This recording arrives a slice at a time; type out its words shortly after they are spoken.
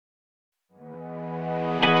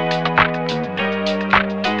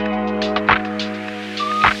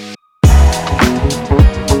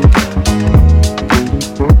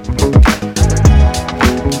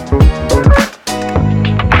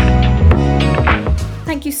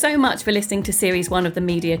Thank you so much for listening to Series 1 of the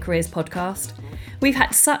Media Careers podcast. We've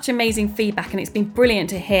had such amazing feedback and it's been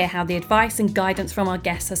brilliant to hear how the advice and guidance from our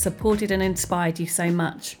guests has supported and inspired you so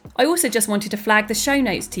much. I also just wanted to flag the show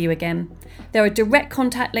notes to you again. There are direct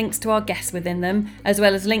contact links to our guests within them, as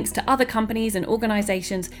well as links to other companies and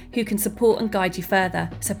organisations who can support and guide you further,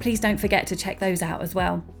 so please don't forget to check those out as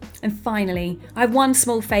well. And finally, I have one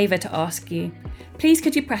small favour to ask you. Please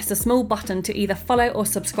could you press the small button to either follow or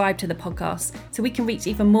subscribe to the podcast so we can reach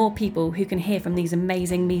even more people who can hear from these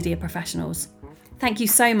amazing media professionals. Thank you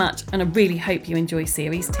so much, and I really hope you enjoy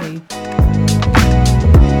Series 2.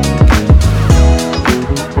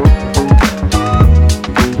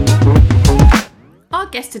 Our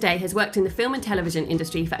guest today has worked in the film and television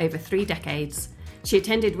industry for over 3 decades. She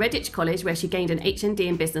attended Redditch College where she gained an HND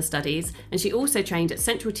in Business Studies, and she also trained at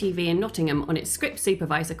Central TV in Nottingham on its Script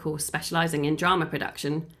Supervisor course specialising in drama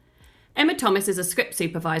production. Emma Thomas is a script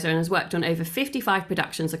supervisor and has worked on over 55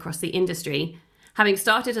 productions across the industry, having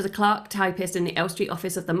started as a clerk typist in the Elstree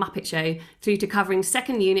office of The Muppet Show through to covering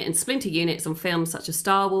second unit and splinter units on films such as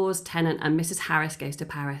Star Wars, Tennant and Mrs. Harris Goes to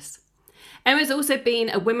Paris. Emma's also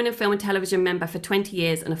been a Women in Film and Television member for 20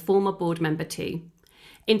 years and a former board member too.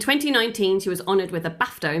 In 2019, she was honoured with a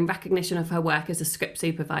BAFTA in recognition of her work as a script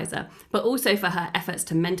supervisor, but also for her efforts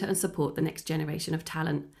to mentor and support the next generation of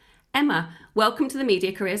talent. Emma, welcome to the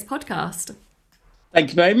Media Careers podcast. Thank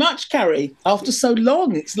you very much, Carrie. After so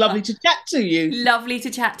long, it's lovely to chat to you. Lovely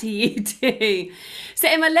to chat to you too. So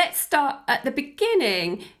Emma, let's start at the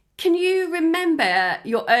beginning. Can you remember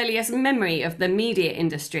your earliest memory of the media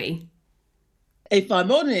industry? If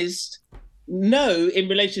I'm honest, no, in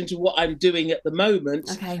relation to what I'm doing at the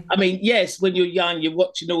moment. Okay. I mean, yes, when you're young, you're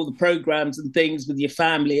watching all the programmes and things with your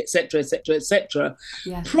family, etc., etc., etc.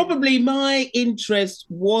 Yeah. Probably my interest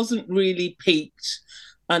wasn't really piqued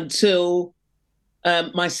until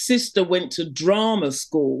my sister went to drama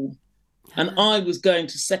school and I was going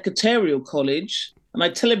to secretarial college. And I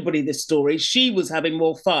tell everybody this story. She was having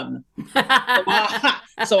more fun.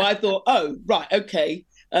 So I thought, oh, right, okay.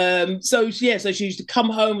 So she used to come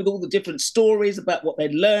home with all the different stories about what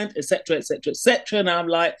they'd learned, etc., etc., etc. And I'm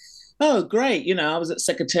like, oh, great. You know, I was at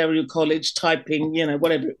secretarial college typing, you know,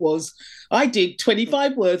 whatever it was. I did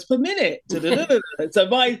 25 words per minute. So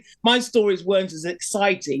my stories weren't as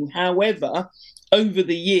exciting. However, over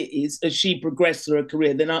the years, as she progressed through her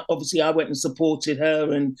career, then I went and supported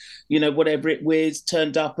her and, you know, whatever it was,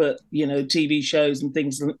 turned up at, you know, TV shows and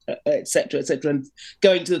things, et cetera, and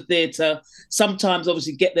going to the theatre. Sometimes,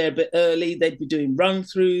 obviously, get there a bit early. They'd be doing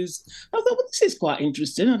run-throughs. I thought, well, this is quite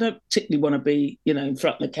interesting. I don't particularly want to be, you know, in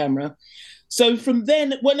front of the camera. So from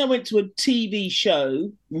then, when I went to a TV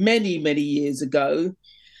show many, many years ago,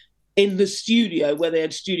 in the studio where they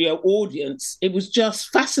had studio audience, it was just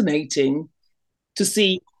fascinating to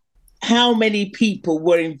see how many people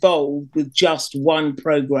were involved with just one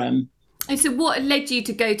programme. And so what led you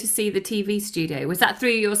to go to see the TV studio? Was that through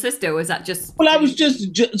your sister or was that just... Well, I was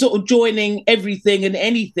just sort of joining everything and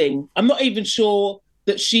anything. I'm not even sure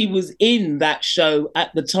that she was in that show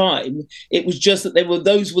at the time. It was just that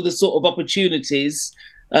those were the sort of opportunities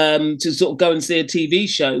to sort of go and see a TV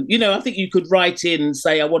show. You know, I think you could write in and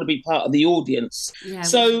say, I want to be part of the audience. Yeah.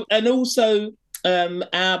 So, and also...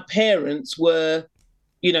 our parents were,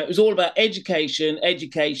 you know, it was all about education,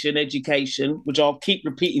 which I'll keep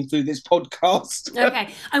repeating through this podcast.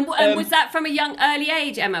 Okay. And was that from a early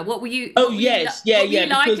age, Emma? What were you... Oh, yes. What were you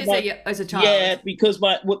like as a child? Yeah, because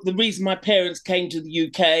the reason my parents came to the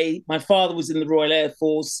UK, my father was in the Royal Air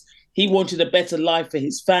Force. He wanted a better life for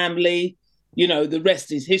his family. You know, the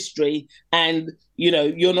rest is history. And, you know,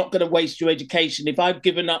 you're not going to waste your education. If I've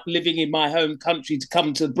given up living in my home country to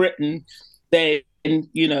come to Britain, then,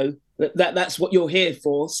 you know, that's what you're here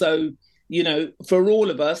for. So, you know, for all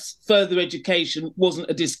of us, further education wasn't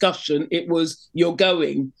a discussion. It was, you're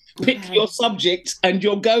going. Pick your subject and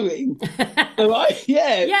you're going. All right?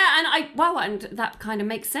 Yeah. Yeah, and that kind of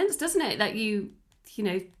makes sense, doesn't it? That you've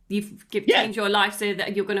changed your life so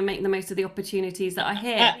that you're going to make the most of the opportunities that are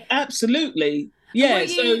here. Absolutely. Yeah.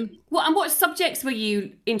 What subjects were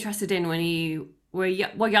you interested in when you were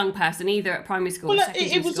a young person, either at primary school or secondary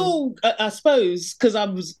school? It was all, I suppose, because I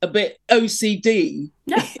was a bit OCD.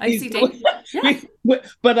 Yeah, OCD. Yeah.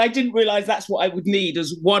 But I didn't realise that's what I would need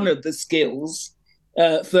as one of the skills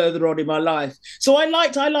further on in my life. So I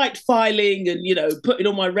liked filing and, you know, putting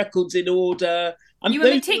all my records in order. You were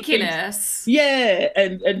meticulous. Yeah,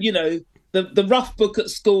 and you know, the rough book at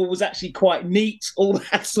school was actually quite neat, all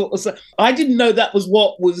that sort of stuff. I didn't know that was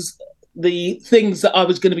what was the things that I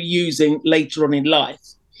was going to be using later on in life.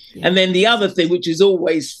 Yeah. And then the other thing, which is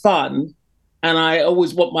always fun, and I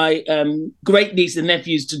always want my great niece and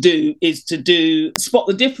nephews to do is to do spot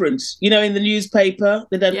the difference. You know, in the newspaper,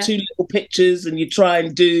 they'd have two little pictures and you try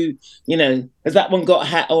and do, you know, has that one got a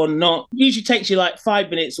hat on? Not. Usually takes you like 5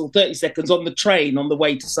 minutes or 30 seconds on the train on the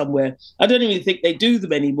way to somewhere. I don't even think they do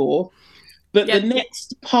them anymore. But the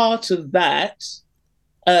next part of that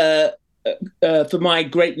for my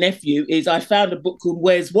great nephew is I found a book called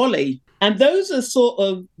Where's Wally? And those are sort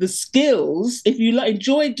of the skills. If you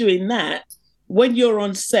enjoy doing that, when you're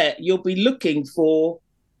on set, you'll be looking for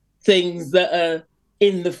things that are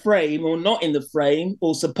in the frame or not in the frame,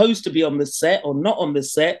 or supposed to be on the set or not on the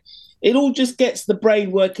set. It all just gets the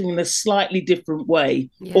brain working in a slightly different way.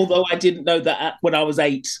 Yeah. Although I didn't know that when I was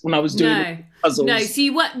 8, when I was doing puzzles. No,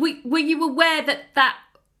 so were you aware that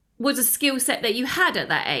was a skill set that you had at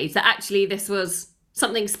that age, that actually this was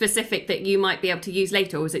something specific that you might be able to use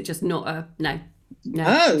later, or was it just not a no?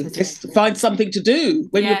 No, just find something to do.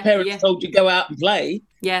 When your parents told you go out and play,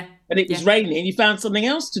 and it was raining, you found something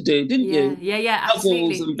else to do, didn't you? Yeah, puzzles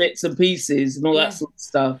absolutely. and bits and pieces and all that sort of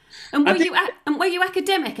stuff. And were you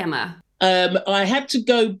academic, Emma? I had to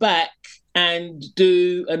go back and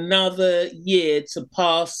do another year to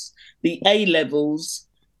pass the A levels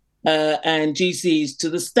and GCs to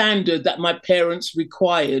the standard that my parents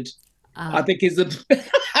required. I think is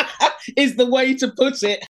the way to put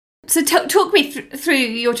it. So talk me through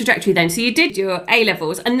your trajectory then. So you did your A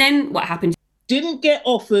levels, and then what happened? Didn't get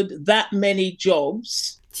offered that many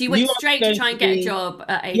jobs. So you went straight to try and get a job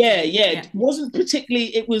at 18? Yeah. It wasn't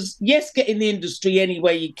particularly, it was, yes, get in the industry any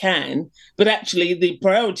way you can, but actually the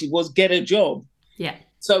priority was get a job. Yeah.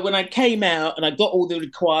 So when I came out and I got all the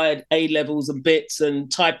required A levels and bits and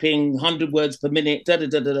typing 100 words per minute, Your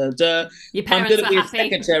parents I'm going to be happy. a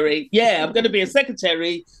secretary. Yeah, I'm going to be a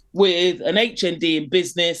secretary with an HND in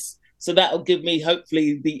business. So that'll give me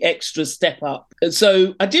hopefully the extra step up. And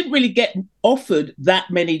so I didn't really get offered that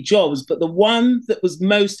many jobs, but the one that was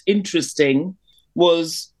most interesting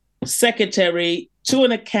was secretary to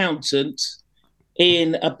an accountant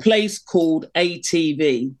in a place called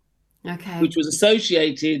ATV. Okay. Which was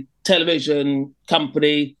Associated Television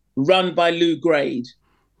Company run by Lou Grade.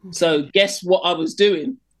 Okay. So guess what I was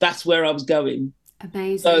doing? That's where I was going.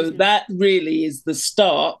 Amazing. So that really is the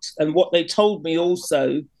start. And what they told me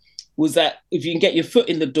also was that if you can get your foot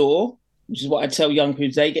in the door, which is what I tell young people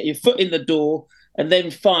today, get your foot in the door and then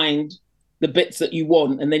find the bits that you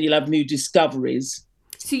want, and then you'll have new discoveries.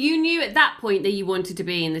 So you knew at that point that you wanted to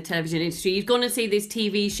be in the television industry. You'd gone to see this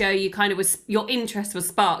TV show. You kind of your interest was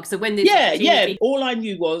sparked. So when this all I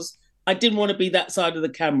knew was I didn't want to be that side of the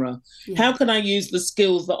camera. Yeah. How can I use the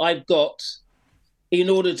skills that I've got in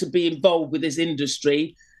order to be involved with this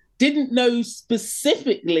industry? Didn't know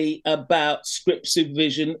specifically about script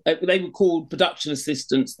supervision. They were called production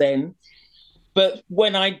assistants then. But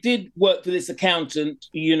when I did work for this accountant,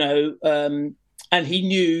 and he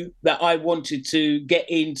knew that I wanted to get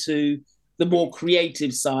into the more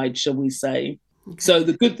creative side, shall we say. Okay. So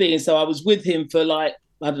the good thing is, I was with him for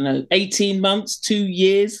 18 months, 2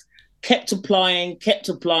 years, kept applying,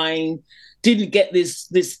 didn't get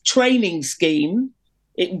this training scheme.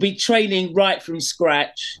 It would be training right from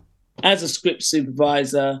scratch as a script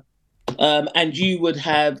supervisor, and you would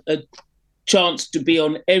have a chance to be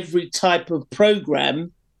on every type of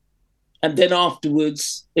program. And then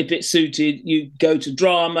afterwards, if it suited, you go to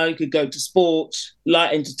drama, you could go to sport,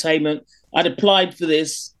 light entertainment. I'd applied for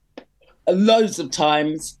this loads of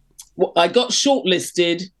times. I got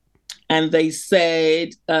shortlisted and they said,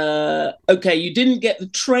 okay, you didn't get the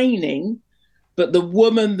training, but the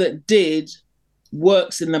woman that did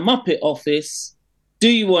works in the Muppet office. Do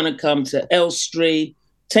you want to come to Elstree,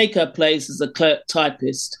 take her place as a clerk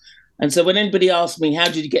typist? And so when anybody asked me, how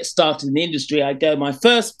did you get started in the industry? I go, my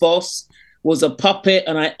first boss was a puppet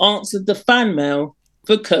and I answered the fan mail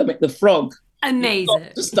for Kermit the Frog. Amazing. You've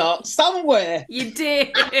got to start somewhere. You did.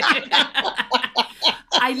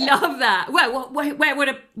 I love that. Well,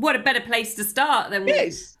 what a better place to start than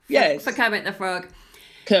for Kermit the Frog.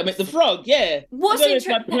 Kermit the Frog, yeah. I don't know if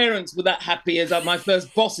my parents were that happy as my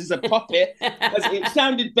first boss is a puppet. As it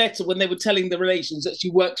sounded better when they were telling the relations that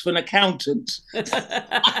she works for an accountant.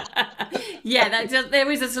 Yeah,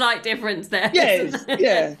 there is a slight difference there. Yes,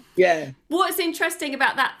 yeah. What's interesting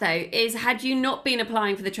about that, though, is had you not been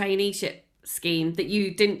applying for the traineeship scheme that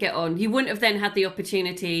you didn't get on, you wouldn't have then had the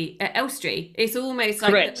opportunity at Elstree. It's almost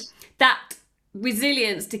like that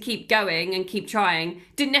resilience to keep going and keep trying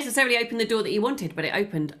didn't necessarily open the door that you wanted, but it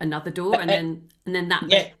opened another door, and then that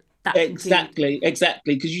exactly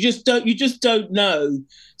because you just don't know.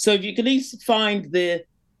 So if you can at least find the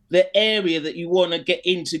area that you want to get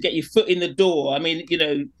into, get your foot in the door. I mean,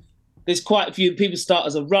 There's quite a few people start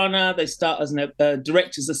as a runner, they start as a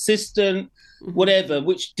director's assistant, whatever,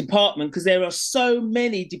 which department, because there are so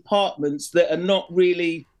many departments that are not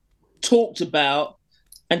really talked about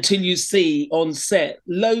until you see on set.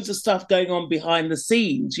 Loads of stuff going on behind the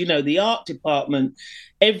scenes, the art department,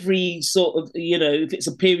 every sort of, if it's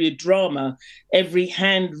a period drama, every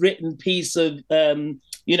handwritten piece of,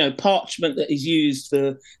 parchment that is used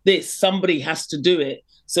for this, somebody has to do it.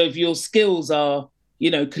 So if your skills are,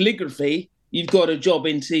 calligraphy, you've got a job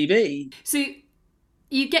in TV. So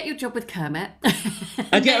you get your job with Kermit.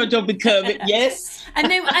 I get a job with Kermit, yes. And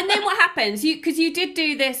then what happens? Because you did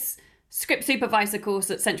do this script supervisor course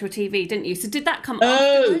at Central TV, didn't you? So did that come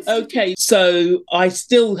afterwards? Oh, okay. So I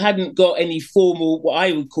still hadn't got any what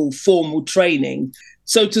I would call formal training.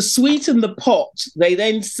 So to sweeten the pot, they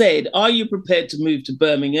then said, are you prepared to move to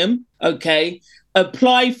Birmingham? Okay.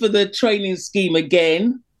 Apply for the training scheme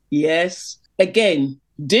again. Yes. Again,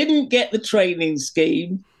 didn't get the training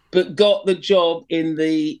scheme, but got the job in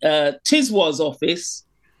the Tiswas office,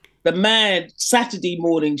 the mad Saturday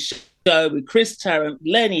morning show with Chris Tarrant,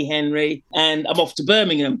 Lenny Henry, and I'm off to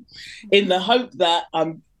Birmingham in the hope that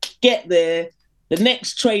I get there. The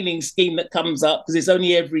next training scheme that comes up, because it's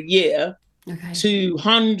only every year,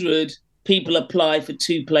 200 people apply for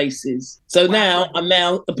 2 places. So now I'm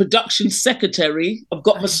now a production secretary. I've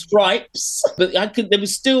got my stripes, but there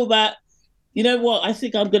was still that, you know what, I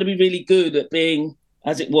think I'm going to be really good at being,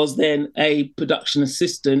 as it was then, a production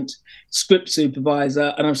assistant, script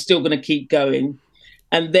supervisor, and I'm still going to keep going.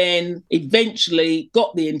 And then eventually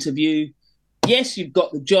got the interview. Yes, you've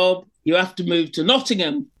got the job. You have to move to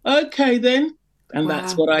Nottingham. Okay, then. And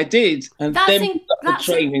that's what I did. And then we got the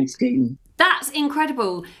training scheme. That's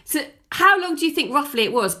incredible. So how long do you think roughly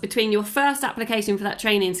it was between your first application for that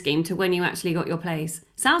training scheme to when you actually got your place?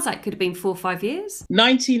 Sounds like it could have been 4 or 5 years.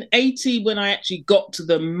 1980 when I actually got to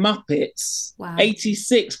the Muppets. Wow.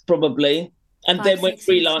 86 probably. And then went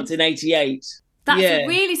freelance in 88. That's a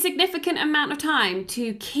really significant amount of time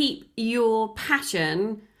to keep your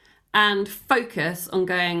passion and focus on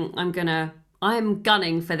going, I'm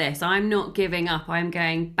gunning for this. I'm not giving up. I'm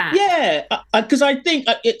going back. Yeah, because I think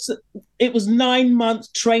it was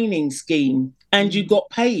 9-month training scheme and you got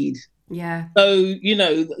paid. Yeah. So,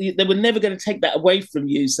 they were never going to take that away from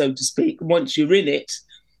you, so to speak, once you're in it.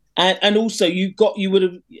 And also you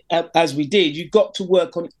would have, as we did, you got to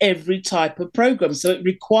work on every type of program. So it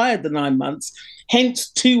required the 9 months, hence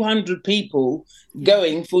 200 people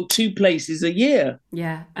going for 2 places a year.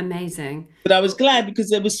 Yeah, amazing. But I was glad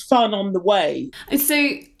because there was fun on the way. And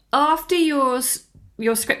so after your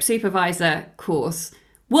script supervisor course,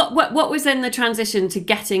 what was then the transition to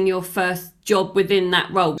getting your first job within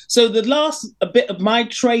that role? So the last bit of my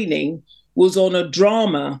training was on a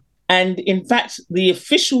drama. And in fact, the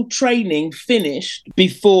official training finished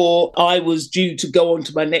before I was due to go on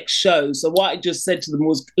to my next show. So what I just said to them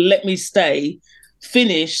was, let me stay,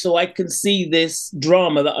 finish, so I can see this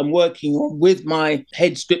drama that I'm working on with my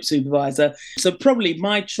head script supervisor. So probably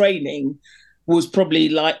my training was probably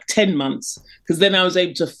like 10 months, because then I was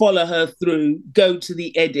able to follow her through, go to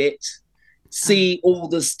the edit, see all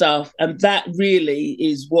the stuff. And that really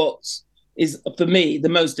is what is, for me, the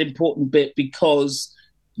most important bit, because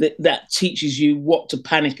that teaches you what to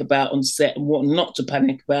panic about on set and what not to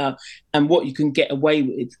panic about and what you can get away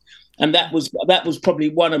with. And that was probably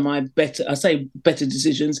one of my better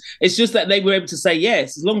decisions. It's just that they were able to say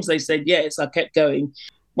yes. As long as they said yes, I kept going.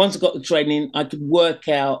 Once I got the training, I could work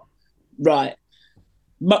out, right,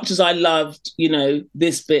 much as I loved,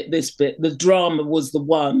 this bit, the drama was the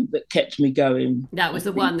one that kept me going. That was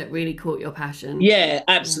the one that really caught your passion. Yeah,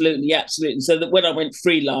 absolutely. So that when I went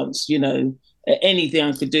freelance, anything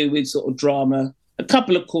I could do with sort of drama, a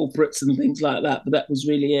couple of corporates and things like that, but that was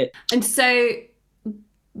really it. And so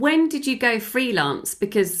when did you go freelance?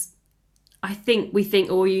 Because I think we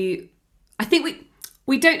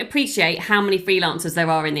don't appreciate how many freelancers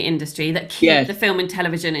there are in the industry that keep the film and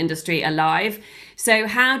television industry alive. So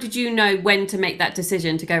how did you know when to make that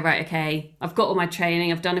decision to go, right, okay, I've got all my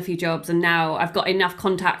training, I've done a few jobs, and now I've got enough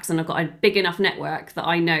contacts and I've got a big enough network that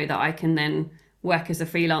I know that I can then work as a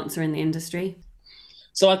freelancer in the industry?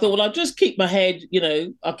 So I thought, well, I'll just keep my head,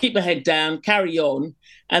 I'll keep my head down, carry on.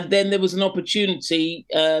 And then there was an opportunity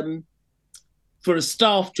for a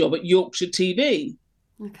staff job at Yorkshire TV.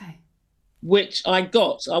 Okay. Which I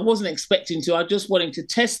got. I wasn't expecting to. I just wanted to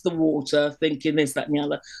test the water, thinking this, that, and the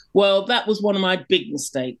other. Well, that was one of my big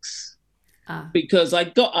mistakes. Because I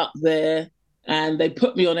got up there and they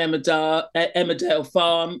put me on Emmerdale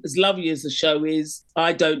Farm. As lovely as the show is,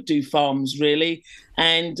 I don't do farms really.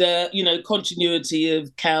 And, continuity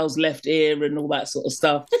of cow's left ear and all that sort of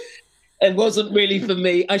stuff. It wasn't really for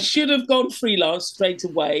me. I should have gone freelance straight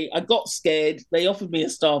away. I got scared. They offered me a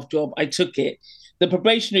staff job. I took it. The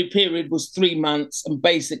probationary period was 3 months. And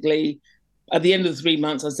basically, at the end of the 3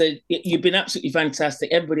 months, I said, you've been absolutely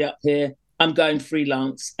fantastic. Everybody up here, I'm going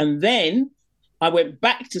freelance. And then I went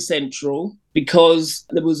back to Central because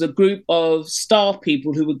there was a group of staff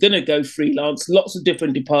people who were going to go freelance, lots of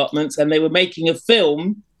different departments, and they were making a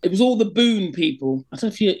film. It was all the Boone people. I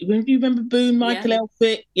don't know if you remember Boone, Michael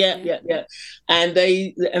Elphick? Yeah. And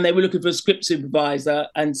they were looking for a script supervisor.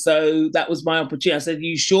 And so that was my opportunity. I said, are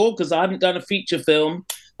you sure? Because I haven't done a feature film.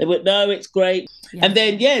 They went, no, it's great. Yeah. And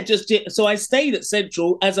then, so I stayed at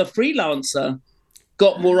Central as a freelancer,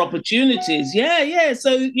 got more opportunities. Yeah.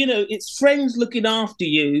 So, it's friends looking after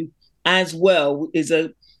you as well is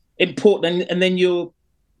important. And then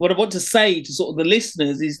what I want to say to sort of the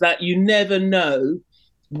listeners is that you never know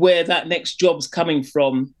where that next job's coming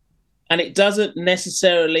from. And it doesn't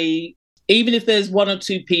necessarily, even if there's one or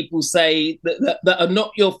two people say that are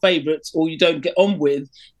not your favourites or you don't get on with,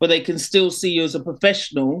 but they can still see you as a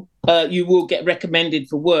professional, you will get recommended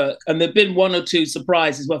for work. And there've been one or two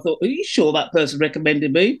surprises where I thought, are you sure that person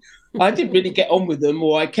recommended me? I didn't really get on with them,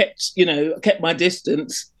 or I kept my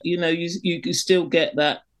distance. You can still get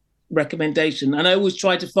that recommendation, and I always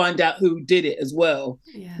try to find out who did it as well,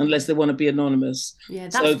 unless they want to be anonymous.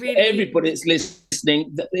 So really... everybody that's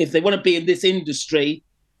listening, if they want to be in this industry,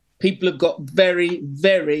 people have got very,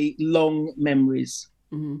 very long memories.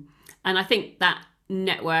 Mm-hmm. And I think that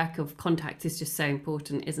network of contacts is just so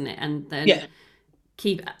important, isn't it? And then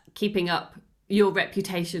keeping up your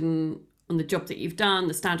reputation on the job that you've done,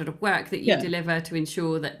 the standard of work that you deliver, to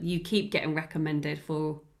ensure that you keep getting recommended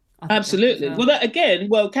for. Absolutely.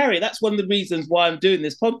 Well, Carrie, that's one of the reasons why I'm doing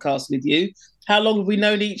this podcast with you. How long have we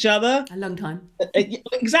known each other? A long time.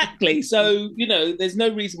 Exactly. So, there's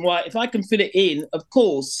no reason why, if I can fit it in, of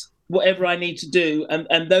course, whatever I need to do.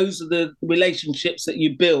 And those are the relationships that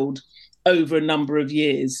you build over a number of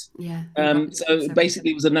years. Yeah. So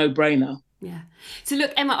basically it was a no-brainer. Yeah. So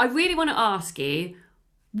look, Emma, I really want to ask you,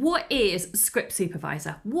 what is script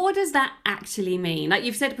supervisor? What does that actually mean? Like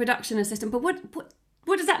you've said production assistant, but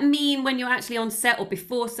what does that mean when you're actually on set or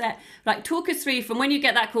before set? Like, talk us through from when you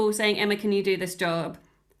get that call saying, Emma, can you do this job?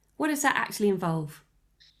 What does that actually involve?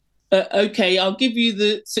 Okay, I'll give you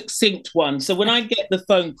the succinct one. So when I get the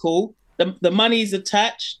phone call, the money's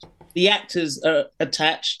attached, the actors are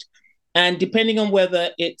attached, and depending on whether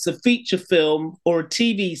it's a feature film or a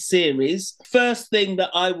TV series, first thing that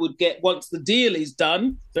I would get once the deal is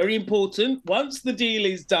done, very important, once the deal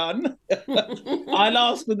is done, I'll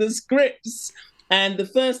ask for the scripts. And the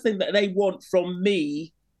first thing that they want from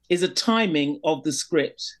me is a timing of the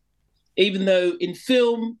script. Even though in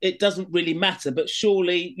film, it doesn't really matter. But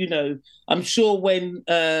surely, I'm sure when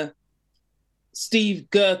Steve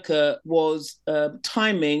Gurka was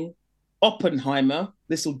timing Oppenheimer,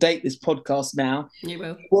 this will date this podcast now. You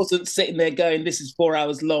will. He wasn't sitting there going, this is 4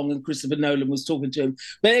 hours long, and Christopher Nolan was talking to him.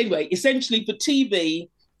 But anyway, essentially for TV,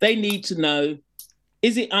 they need to know,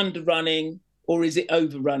 is it underrunning or is it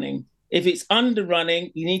overrunning? If it's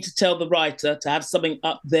underrunning, you need to tell the writer to have something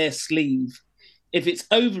up their sleeve. If it's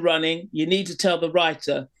overrunning, you need to tell the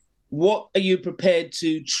writer, what are you prepared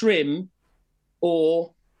to trim,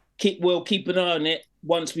 or we'll keep an eye on it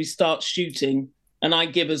once we start shooting. And I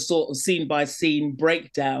give a sort of scene by scene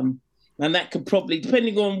breakdown. And that could probably,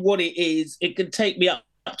 depending on what it is, it could take me up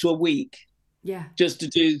to a week. Yeah. Just to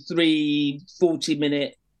do 3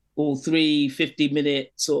 40-minute or 3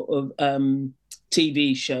 50-minute sort of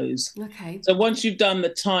TV shows. Okay. So once you've done the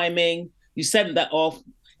timing, you send that off,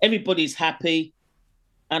 everybody's happy.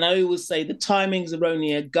 And I always say the timings are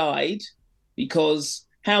only a guide, because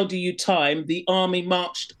how do you time the army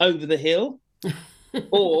marched over the hill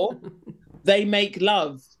or they make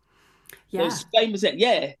love? Yeah. Those famous,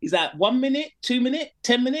 is that 1 minute, 2 minutes,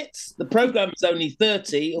 10 minutes? The program is only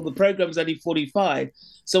 30 or the program is only 45.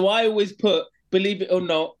 So I always put, believe it or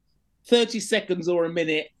not, 30 seconds or a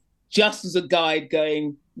minute just as a guide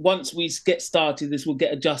going, once we get started, this will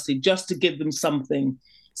get adjusted, just to give them something.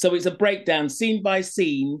 So it's a breakdown, scene by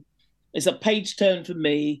scene. It's a page turn for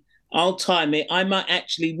me. I'll time it. I might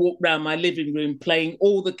actually walk around my living room playing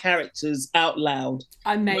all the characters out loud.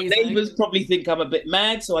 Amazing. My neighbours probably think I'm a bit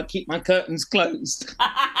mad, so I keep my curtains closed.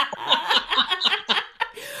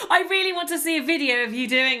 I really want to see a video of you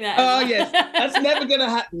doing that. Oh, yes. That's never going to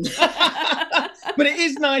happen. But it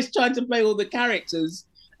is nice trying to play all the characters.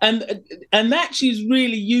 And actually is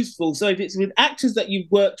really useful. So if it's with actors that you've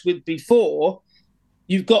worked with before,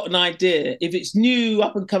 you've got an idea. If it's new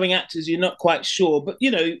up and coming actors, you're not quite sure. But,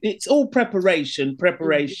 it's all preparation. I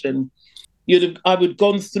would have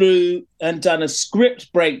gone through and done a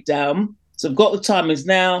script breakdown So I've got the timers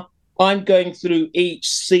now. I'm going through each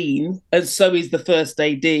scene, and so is the first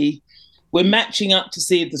AD. We're matching up to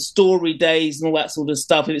see the story days and all that sort of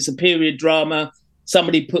stuff. If it's a period drama,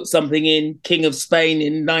 somebody put something in, King of Spain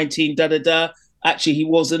in 19 da-da-da. Actually, he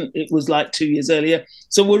wasn't. It was like 2 years earlier.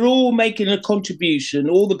 So we're all making a contribution,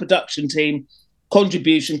 all the production team,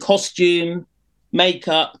 contribution, costume,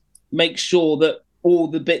 makeup, make sure that all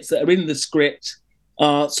the bits that are in the script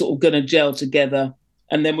are sort of going to gel together.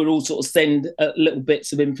 And then we'll all sort of send little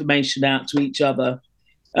bits of information out to each other.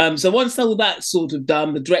 So once all that's sort of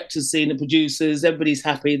done, the director's seen the producers, everybody's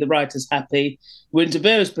happy, the writer's happy. We're into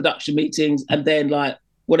various production meetings, and then like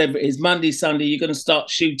whatever it is, Monday, Sunday, you're going to start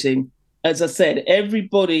shooting. As I said,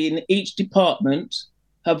 everybody in each department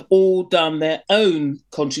have all done their own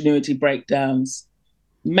continuity breakdowns.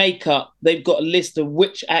 Makeup, they've got a list of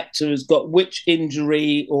which actor has got which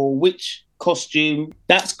injury or which costume.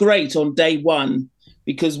 That's great on day one,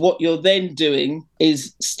 because what you're then doing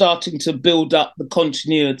is starting to build up the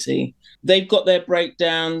continuity. They've got their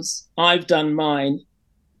breakdowns, I've done mine,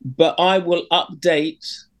 but I will update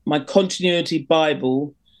my continuity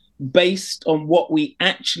Bible based on what we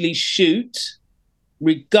actually shoot,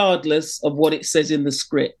 regardless of what it says in the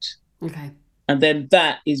script. Okay. And then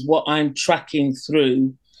that is what I'm tracking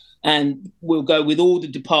through. And we'll go with all the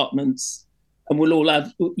departments, and we'll all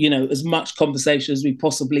have, as much conversation as we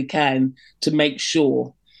possibly can to make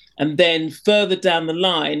sure. And then further down the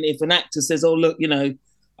line, if an actor says, oh, look,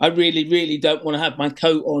 I really, really don't want to have my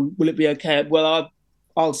coat on, will it be okay? Well,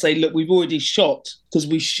 I'll say, look, we've already shot, because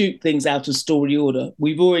we shoot things out of story order.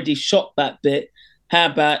 We've already shot that bit. How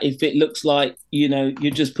about if it looks like, you're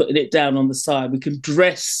just putting it down on the side? We can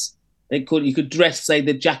dress, you could dress, say,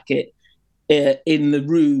 the jacket in the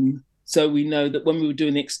room, so we know that when we were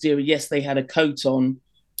doing the exterior, yes, they had a coat on,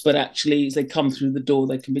 but actually as they come through the door,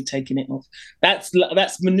 they can be taking it off. That's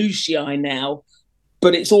minutiae now,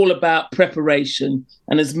 but it's all about preparation,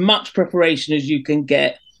 and as much preparation as you can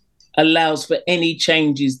get allows for any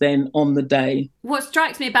changes then on the day. What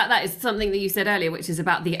strikes me about that is something that you said earlier, which is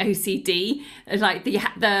about the OCD, like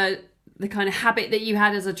the kind of habit that you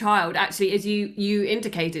had as a child, actually, as you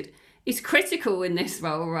indicated, is critical in this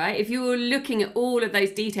role, right? If you're looking at all of those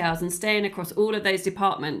details and staying across all of those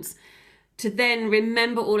departments, to then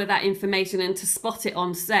remember all of that information and to spot it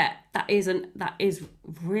on set, that is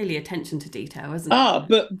really attention to detail, isn't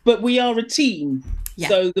it? But we are a team. Yeah.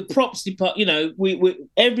 So the props department, we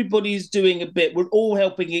everybody's doing a bit. We're all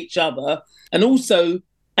helping each other, and also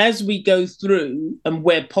as we go through and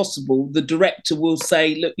where possible, the director will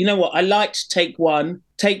say, look, you know what? I liked take one,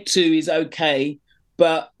 take two is okay,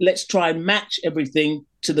 but let's try and match everything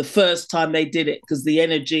to the first time they did it, because the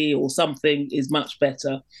energy or something is much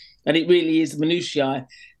better. And it really is minutiae.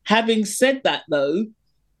 Having said that, though,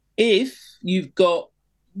 if you've got,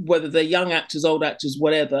 whether they're young actors, old actors,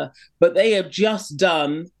 whatever, but they have just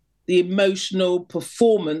done the emotional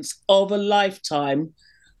performance of a lifetime,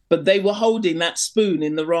 but they were holding that spoon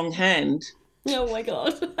in the wrong hand. Oh my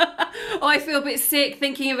God. I feel a bit sick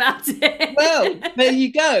thinking about it. Well, there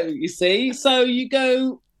you go, you see. So you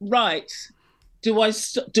go, right, do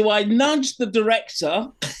I nudge the director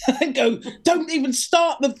and go, don't even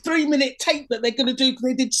start the 3-minute tape that they're going to do because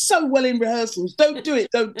they did so well in rehearsals. Don't do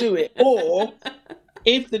it. Or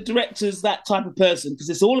if the director's that type of person, because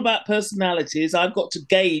it's all about personalities, I've got to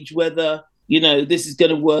gauge whether, this is going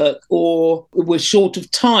to work, or we're short of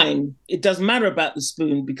time. It doesn't matter about the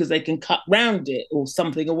spoon because they can cut round it or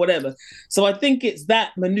something or whatever. So I think it's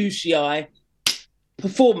that minutiae.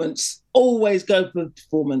 Performance, always go for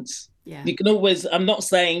performance. Yeah. You can always, I'm not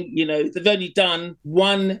saying, they've only done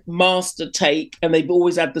one master take and they've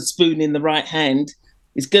always had the spoon in the right hand.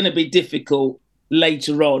 It's going to be difficult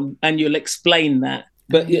later on, and you'll explain that.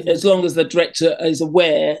 But as long as the director is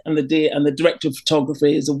aware and the director of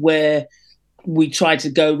photography is aware, we try to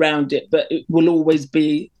go around it. But it will always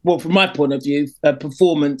be, well, from my point of view, a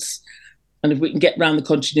performance. And if we can get around the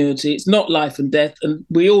continuity, it's not life and death. And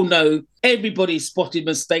we all know everybody's spotted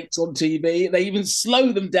mistakes on TV. They even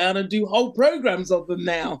slow them down and do whole programs of them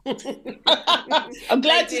now. I'm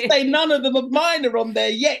glad to say none of them of mine are on there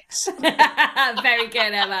yet. Very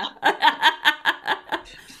good, Emma.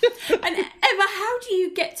 And Emma, how do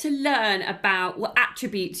you get to learn about what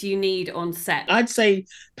attributes you need on set? I'd say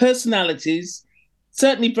personalities,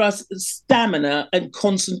 certainly for us, stamina and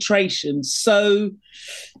concentration. So,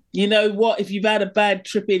 you know what, if you've had a bad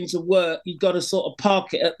trip into work, you've got to sort of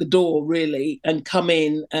park it at the door, really, and come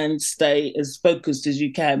in and stay as focused as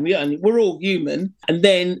you can. We're all human. And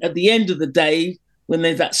then at the end of the day, when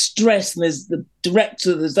there's that stress and there's the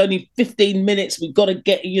director, there's only 15 minutes, we've got to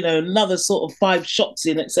get, another sort of 5 shots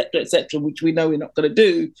in, etc., which we know we're not going to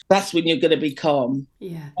do, that's when you're going to be calm.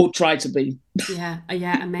 Yeah. Or try to be. Yeah,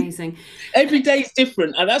 amazing. Every day is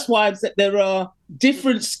different. And that's why I've said there are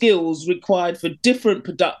different skills required for different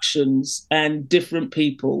productions and different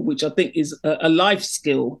people, which I think is a life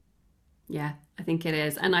skill. Yeah, I think it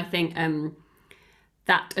is. And I think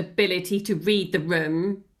that ability to read the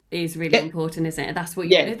room is really important, isn't it? That's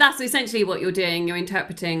that's essentially what you're doing. You're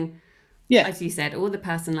interpreting, as you said, all the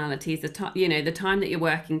personalities, the time that you're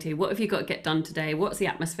working to. What have you got to get done today? What's the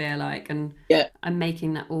atmosphere like? And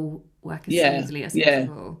making that all work as smoothly as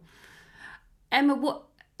possible. Emma,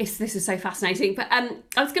 this is so fascinating. But I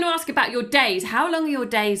was going to ask about your days. How long are your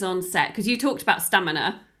days on set? Because you talked about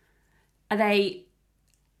stamina.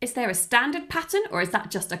 Is there a standard pattern, or is that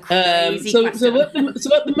just a crazy question?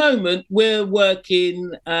 So at the moment, we're working,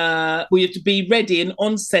 we have to be ready and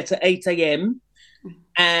on set at 8 a.m.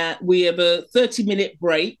 We have a 30-minute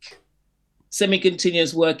break,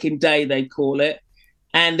 semi-continuous working day, they call it.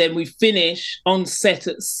 And then we finish on set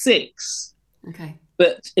at 6. Okay.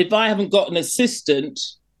 But if I haven't got an assistant,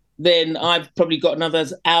 then I've probably got another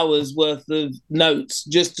hour's worth of notes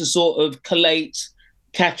just to sort of collate,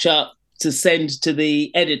 catch up, to send to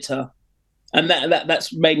the editor, and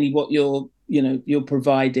that's mainly what you're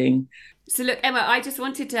providing. So look, Emma, I just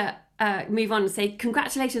wanted to move on and say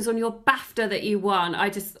congratulations on your BAFTA that you won.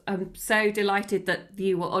 I'm so delighted that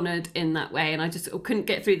you were honoured in that way, and I just couldn't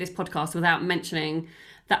get through this podcast without mentioning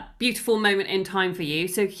that beautiful moment in time for you.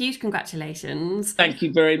 So huge congratulations. Thank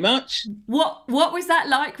you very much. What was that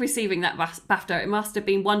like, receiving that BAFTA? It must have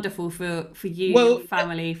been wonderful for you, your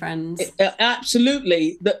family, friends.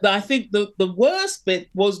 Absolutely. I think the worst bit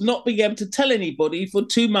was not being able to tell anybody for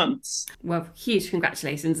 2 months. Well, huge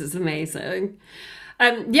congratulations. It's amazing.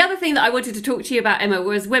 The other thing that I wanted to talk to you about, Emma,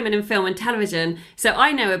 was women in film and television. So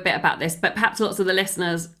I know a bit about this, but perhaps lots of the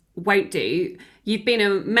listeners won't do. You've been a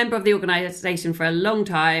member of the organisation for a long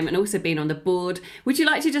time and also been on the board. Would you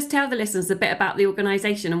like to just tell the listeners a bit about the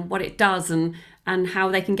organisation and what it does and how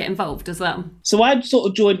they can get involved as well? So I've sort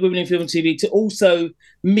of joined Women in Film and TV to also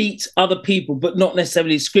meet other people, but not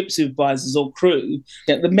necessarily script supervisors or crew.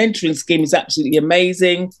 The mentoring scheme is absolutely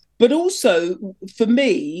amazing. But also, for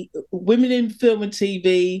me, Women in Film and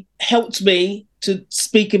TV helped me to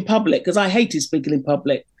speak in public, because I hated speaking in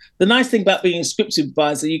public. The nice thing about being a script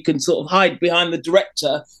supervisor, you can sort of hide behind the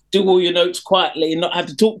director, do all your notes quietly and not have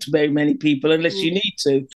to talk to very many people unless you need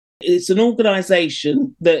to. It's an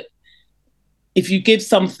organisation that if you give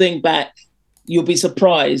something back, you'll be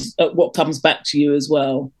surprised at what comes back to you as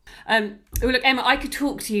well. Well, look, Emma, I could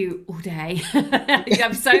talk to you all day. You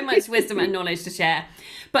have so much wisdom and knowledge to share.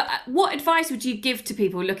 But what advice would you give to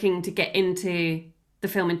people looking to get into the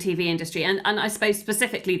film and TV industry, and I suppose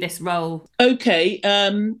specifically this role? Okay,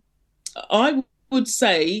 I would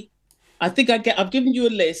say, I've given you a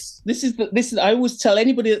list. This is I always tell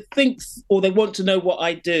anybody that thinks or they want to know what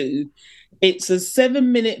I do. It's a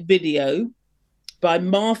 7-minute video by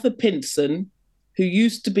Martha Pinson, who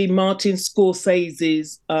used to be Martin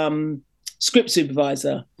Scorsese's script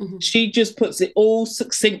supervisor. Mm-hmm. She just puts it all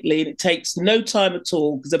succinctly, and it takes no time at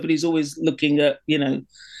all because everybody's always looking at,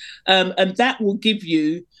 and that will give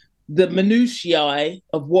you the minutiae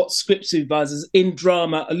of what script supervisors in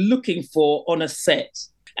drama are looking for on a set.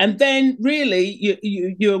 And then really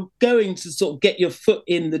you're going to sort of get your foot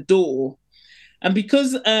in the door. And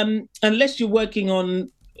because unless you're working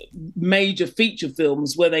on major feature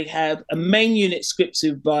films where they have a main unit script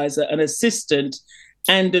supervisor, an assistant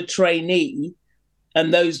and a trainee,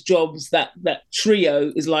 and those jobs, that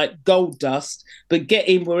trio is like gold dust, but get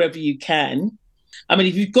in wherever you can. I mean,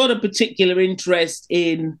 if you've got a particular interest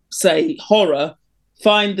in, say, horror,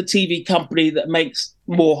 find the TV company that makes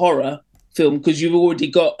more horror film, because you've already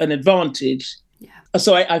got an advantage. Yeah.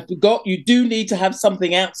 So I forgot, you do need to have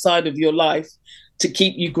something outside of your life to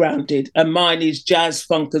keep you grounded. And mine is jazz,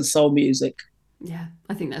 funk and soul music. Yeah,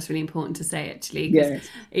 I think that's really important to say, actually. Yes.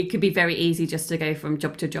 It could be very easy just to go from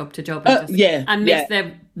job to job to job and miss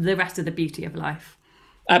the rest of the beauty of life.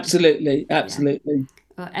 Absolutely. Yeah.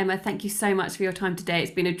 Well, Emma, thank you so much for your time today.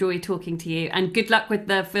 It's been a joy talking to you, and good luck with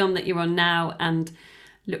the film that you're on now, and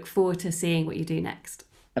look forward to seeing what you do next.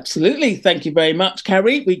 Absolutely. Thank you very much,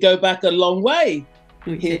 Carrie. We go back a long way.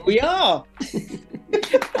 Here we are.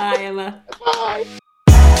 Bye, Emma. Bye.